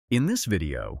In this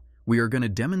video, we are going to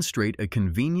demonstrate a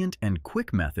convenient and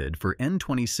quick method for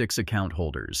N26 account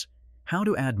holders, how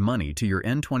to add money to your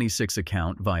N26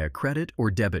 account via credit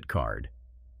or debit card.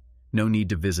 No need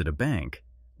to visit a bank.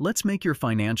 Let's make your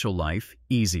financial life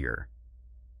easier.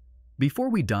 Before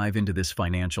we dive into this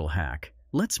financial hack,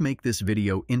 let's make this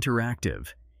video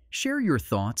interactive. Share your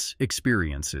thoughts,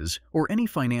 experiences, or any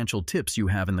financial tips you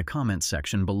have in the comments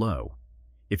section below.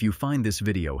 If you find this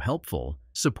video helpful,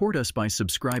 support us by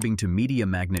subscribing to Media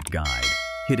Magnet Guide,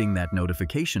 hitting that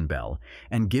notification bell,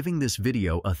 and giving this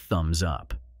video a thumbs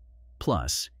up.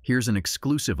 Plus, here's an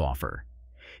exclusive offer.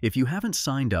 If you haven't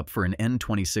signed up for an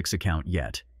N26 account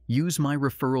yet, use my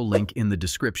referral link in the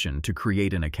description to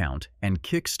create an account and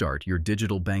kickstart your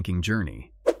digital banking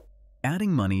journey.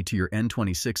 Adding money to your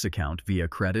N26 account via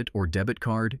credit or debit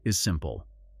card is simple.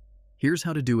 Here's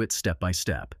how to do it step by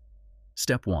step.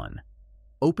 Step 1.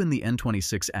 Open the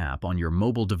N26 app on your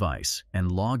mobile device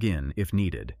and log in if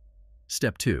needed.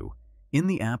 Step 2. In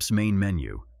the app's main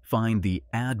menu, find the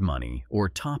Add Money or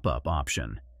Top Up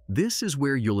option. This is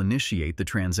where you'll initiate the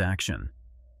transaction.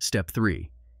 Step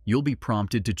 3. You'll be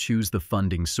prompted to choose the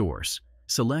funding source.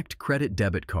 Select Credit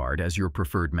Debit Card as your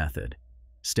preferred method.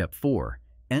 Step 4.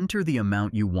 Enter the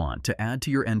amount you want to add to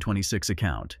your N26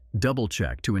 account.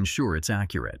 Double-check to ensure it's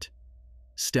accurate.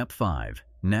 Step 5.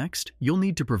 Next, you'll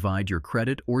need to provide your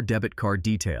credit or debit card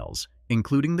details,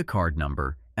 including the card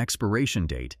number, expiration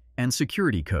date, and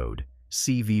security code,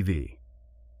 CVV.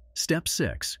 Step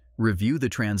 6. Review the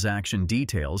transaction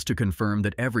details to confirm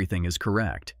that everything is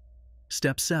correct.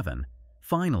 Step 7.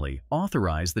 Finally,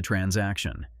 authorize the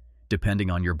transaction. Depending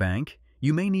on your bank,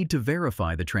 you may need to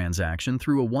verify the transaction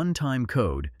through a one-time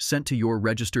code sent to your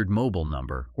registered mobile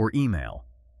number or email.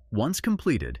 Once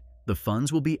completed, the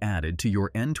funds will be added to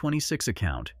your N26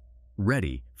 account,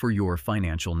 ready for your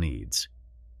financial needs.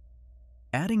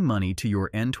 Adding money to your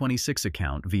N26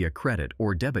 account via credit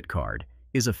or debit card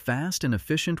is a fast and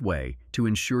efficient way to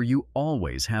ensure you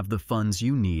always have the funds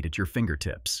you need at your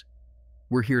fingertips.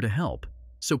 We're here to help,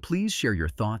 so please share your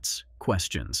thoughts,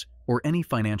 questions, or any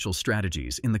financial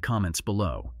strategies in the comments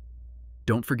below.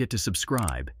 Don't forget to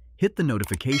subscribe, hit the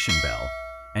notification bell,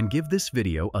 and give this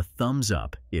video a thumbs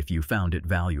up if you found it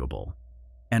valuable.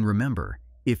 And remember,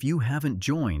 if you haven't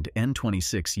joined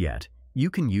N26 yet, you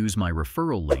can use my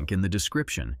referral link in the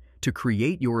description to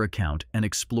create your account and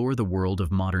explore the world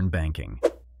of modern banking.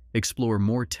 Explore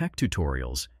more tech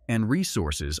tutorials and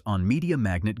resources on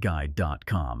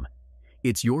mediamagnetguide.com.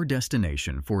 It's your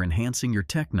destination for enhancing your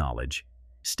tech knowledge.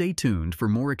 Stay tuned for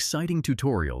more exciting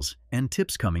tutorials and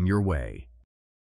tips coming your way.